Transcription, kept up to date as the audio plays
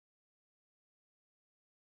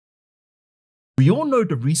We all know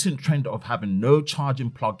the recent trend of having no charging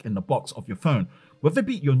plug in the box of your phone. Whether it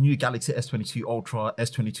be your new Galaxy S22 Ultra,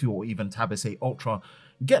 S22 or even Tab S8 Ultra,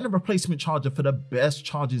 getting a replacement charger for the best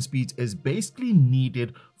charging speeds is basically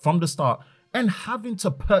needed from the start, and having to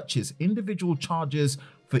purchase individual chargers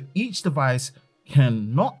for each device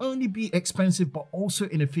can not only be expensive but also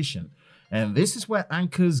inefficient. And this is where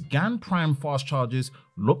Anker's GaNPrime fast chargers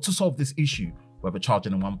look to solve this issue, whether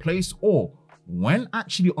charging in one place or when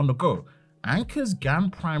actually on the go. Anker's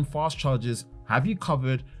GaNPrime fast chargers have you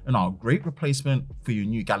covered and are a great replacement for your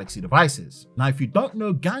new Galaxy devices. Now, if you don't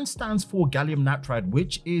know, GaN stands for gallium nitride,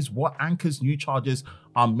 which is what Anker's new chargers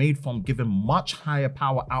are made from, giving much higher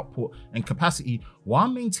power output and capacity while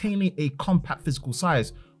maintaining a compact physical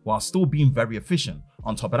size while still being very efficient.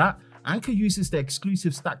 On top of that, Anker uses the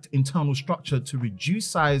exclusive stacked internal structure to reduce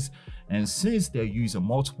size, and since they're using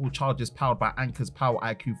multiple chargers powered by Anker's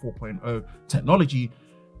PowerIQ 4.0 technology,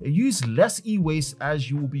 they use less e-waste, as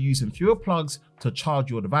you will be using fewer plugs to charge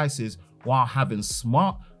your devices while having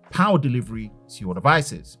smart power delivery to your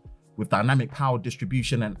devices. With dynamic power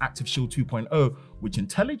distribution and Active Shield 2.0, which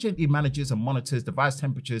intelligently manages and monitors device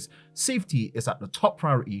temperatures, safety is at the top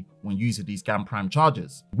priority when using these GaNPrime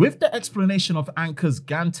chargers. With the explanation of Anker's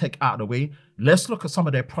GaN Tech out of the way, let's look at some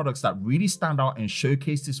of their products that really stand out and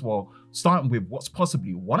showcase this well, starting with what's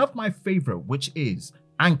possibly one of my favorite, which is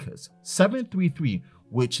Anker's 733,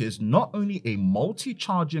 which is not only a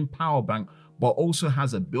multi-charging power bank, but also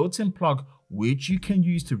has a built-in plug which you can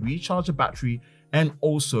use to recharge a battery and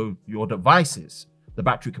also your devices. The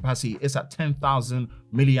battery capacity is at 10,000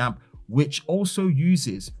 milliamp, which also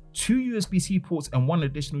uses 2 USB-C ports and 1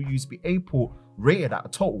 additional USB-A port, rated at a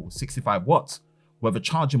total 65 watts. Whether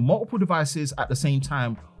charging multiple devices at the same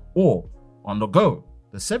time or on the go,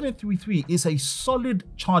 the 733 is a solid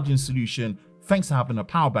charging solution thanks to having a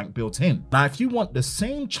power bank built in. Now, if you want the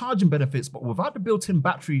same charging benefits but without the built-in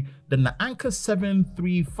battery, then the Anker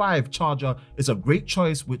 735 charger is a great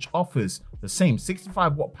choice, which offers the same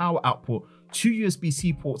 65 watt power output, 2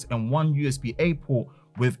 USB-C ports and 1 USB-A port,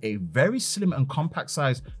 with a very slim and compact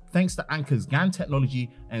size thanks to Anker's GaN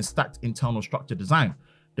technology and stacked internal structure design.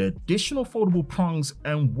 The additional foldable prongs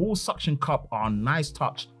and wall suction cup are a nice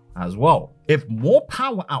touch as well. If more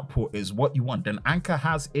power output is what you want, then Anker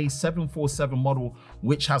has a 747 model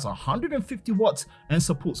which has 150 watts and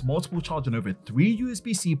supports multiple charging over 3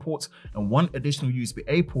 USB-C ports and 1 additional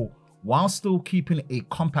USB-A port, while still keeping a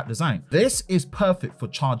compact design. This is perfect for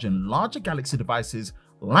charging larger Galaxy devices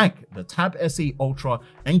like the Tab S8 Ultra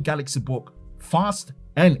and Galaxy Book fast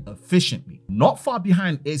and efficiently. Not far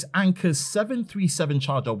behind is Anker's 737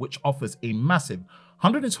 charger, which offers a massive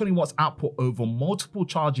 120 watts output over multiple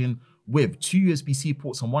charging with 2 USB-C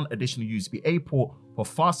ports and 1 additional USB-A port for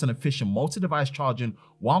fast and efficient multi-device charging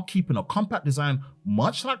while keeping a compact design,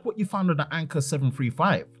 much like what you found on the Anker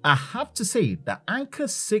 735. I have to say the Anker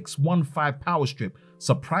 615 power strip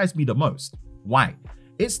surprised me the most. Why?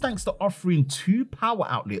 It's thanks to offering 2 power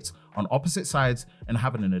outlets on opposite sides and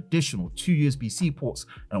having an additional 2 USB-C ports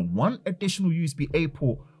and 1 additional USB-A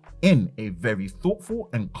port in a very thoughtful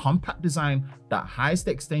and compact design that hides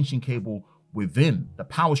the extension cable within the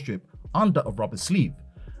power strip under a rubber sleeve.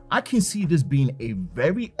 I can see this being a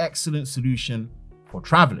very excellent solution for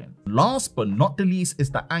traveling. Last but not the least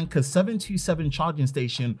is the Anker 727 charging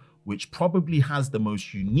station, which probably has the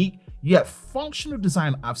most unique yet functional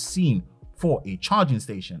design I've seen for a charging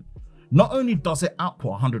station. Not only does it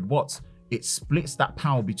output 100 watts, it splits that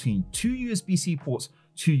power between 2 USB-C ports,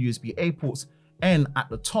 2 USB-A ports, and at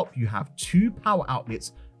the top you have 2 power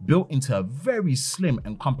outlets built into a very slim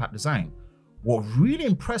and compact design. What really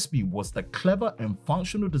impressed me was the clever and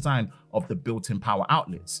functional design of the built-in power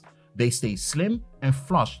outlets. They stay slim and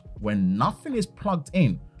flush when nothing is plugged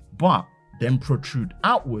in, but then protrude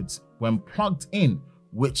outwards when plugged in,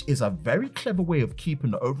 which is a very clever way of keeping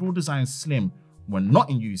the overall design slim when not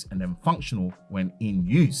in use and then functional when in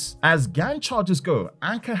use. As GaN chargers go,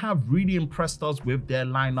 Anker have really impressed us with their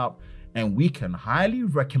lineup, and we can highly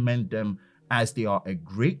recommend them as they are a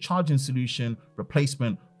great charging solution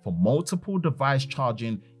replacement for multiple device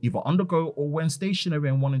charging, either on the go or when stationary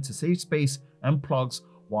and wanting to save space and plugs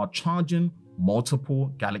while charging multiple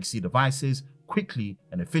Galaxy devices quickly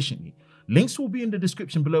and efficiently. Links will be in the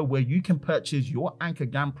description below where you can purchase your Anker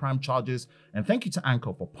GaNPrime chargers, and thank you to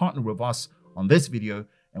Anker for partnering with us on this video,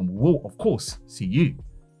 and we will of course see you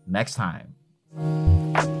next time.